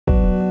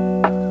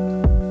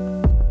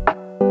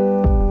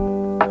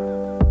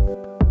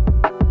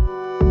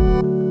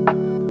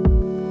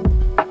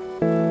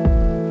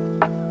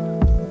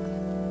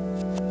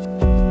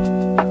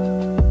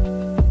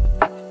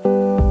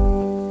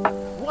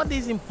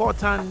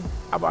important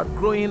about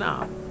growing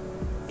up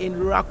in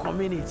rural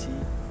community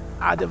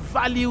are the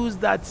values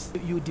that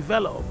you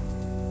develop.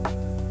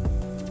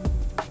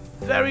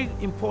 Very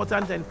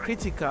important and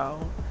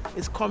critical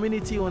is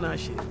community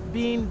ownership,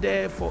 being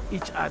there for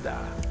each other.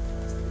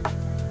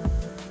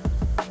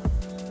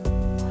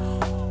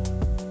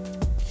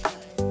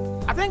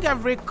 I think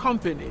every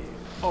company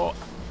or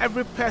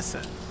every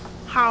person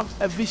have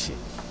a vision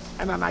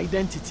and an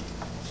identity.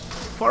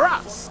 For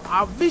us,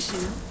 our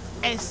vision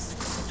is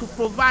to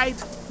provide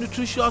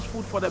nutritious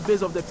food for the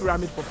base of the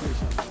pyramid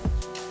population.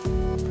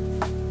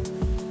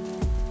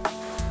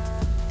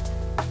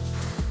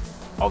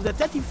 Of the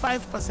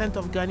 35%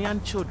 of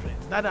Ghanaian children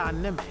that are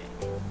anemic,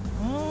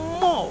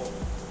 more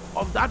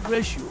of that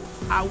ratio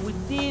are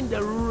within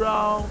the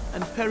rural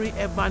and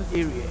peri-urban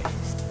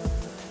areas.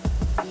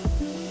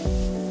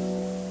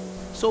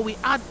 So we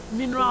add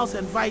minerals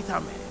and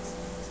vitamins,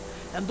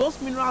 and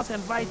those minerals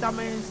and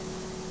vitamins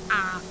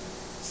are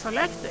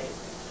selected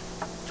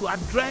to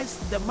address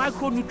the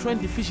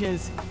micronutrient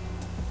deficiency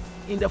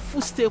in the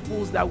food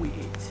staples that we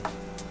eat.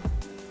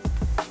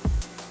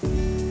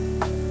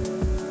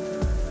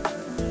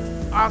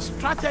 Our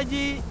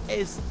strategy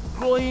is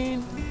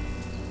growing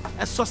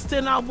a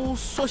sustainable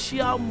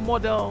social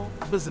model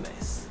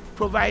business,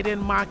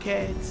 providing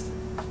markets,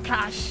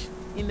 cash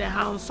in the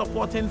hands,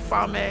 supporting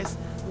farmers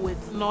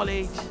with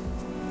knowledge,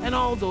 and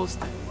all those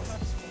things.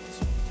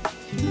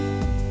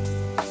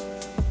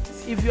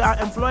 If you are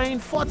employing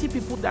 40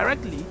 people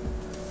directly,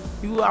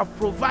 you are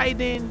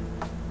providing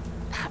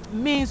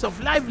means of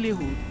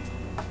livelihood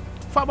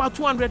for about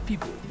 200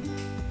 people.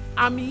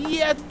 I'm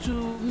yet to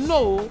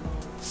know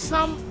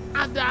some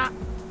other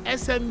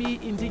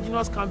SME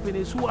indigenous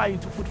companies who are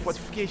into food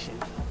fortification.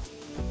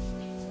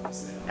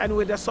 And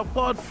with the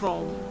support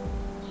from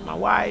my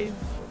wife,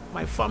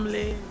 my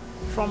family,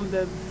 from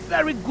the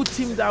very good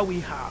team that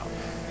we have,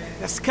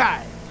 the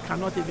sky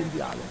cannot even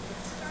be our limit.